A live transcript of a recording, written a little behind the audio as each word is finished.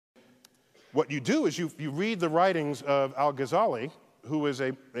what you do is you read the writings of al-Ghazali, who was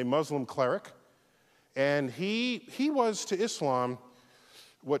a Muslim cleric, and he was to Islam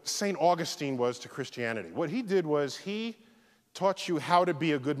what St. Augustine was to Christianity. What he did was he taught you how to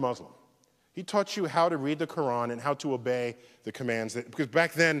be a good Muslim. He taught you how to read the Quran and how to obey the commands, because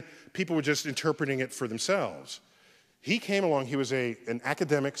back then people were just interpreting it for themselves. He came along, he was an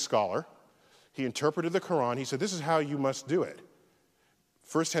academic scholar. He interpreted the Quran. He said, this is how you must do it.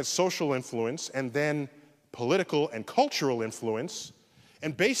 First had social influence, and then political and cultural influence,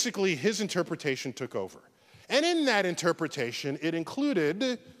 and basically his interpretation took over. And in that interpretation, it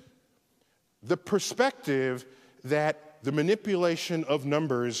included the perspective that the manipulation of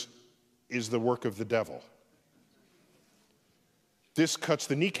numbers is the work of the devil. This cuts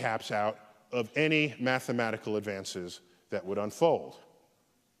the kneecaps out of any mathematical advances that would unfold.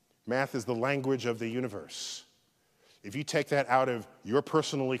 Math is the language of the universe. If you take that out of your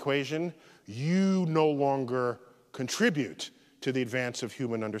personal equation, you no longer contribute to the advance of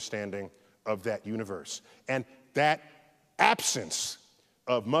human understanding of that universe. And that absence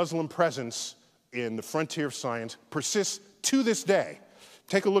of Muslim presence in the frontier of science persists to this day.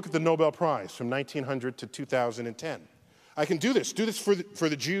 Take a look at the Nobel Prize from 1900 to 2010. I can do this for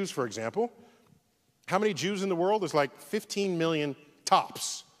the Jews, for example. How many Jews in the world? There's like 15 million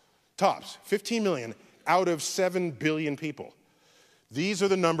tops. 15 million out of 7 billion people. These are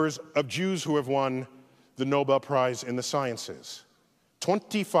the numbers of Jews who have won the Nobel Prize in the sciences.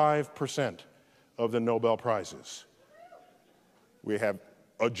 25% of the Nobel Prizes. We have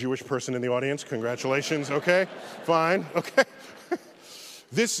a Jewish person in the audience. Congratulations. Okay, fine. Okay.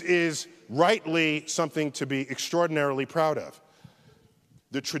 This is rightly something to be extraordinarily proud of.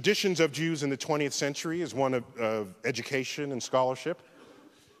 The traditions of Jews in the 20th century is one of education and scholarship.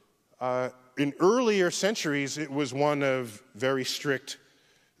 In earlier centuries, it was one of very strict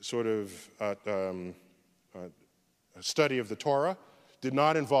sort of study of the Torah. Did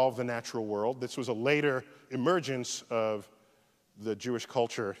not involve the natural world. This was a later emergence of the Jewish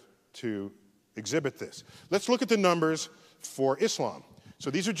culture to exhibit this. Let's look at the numbers for Islam. So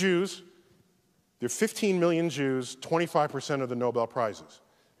these are Jews. There are 15 million Jews, 25% of the Nobel Prizes.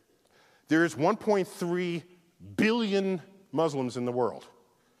 There's 1.3 billion Muslims in the world.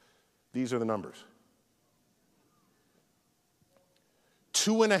 These are the numbers.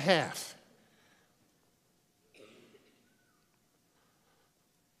 2.5.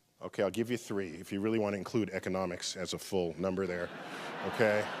 Okay, I'll give you 3 if you really want to include economics as a full number there,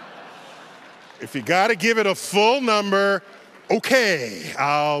 okay? If you got to give it a full number, okay,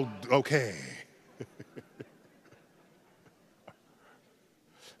 okay.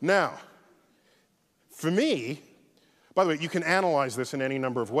 Now, for me, by the way, you can analyze this in any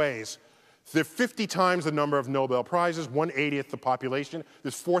number of ways. There are 50 times the number of Nobel Prizes, 1/80th the population.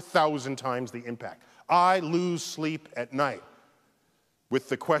 There's 4,000 times the impact. I lose sleep at night with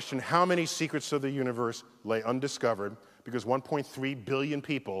the question, how many secrets of the universe lay undiscovered, because 1.3 billion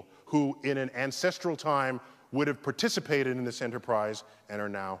people who in an ancestral time would have participated in this enterprise and are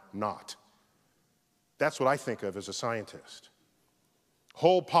now not. That's what I think of as a scientist.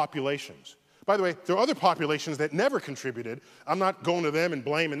 Whole populations. By the way, there are other populations that never contributed. I'm not going to them and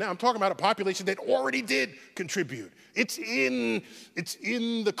blaming them. I'm talking about a population that already did contribute. It's in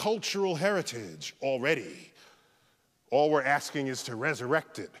the cultural heritage already. All we're asking is to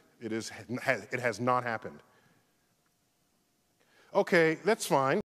resurrect it. It has not happened. Okay, that's fine.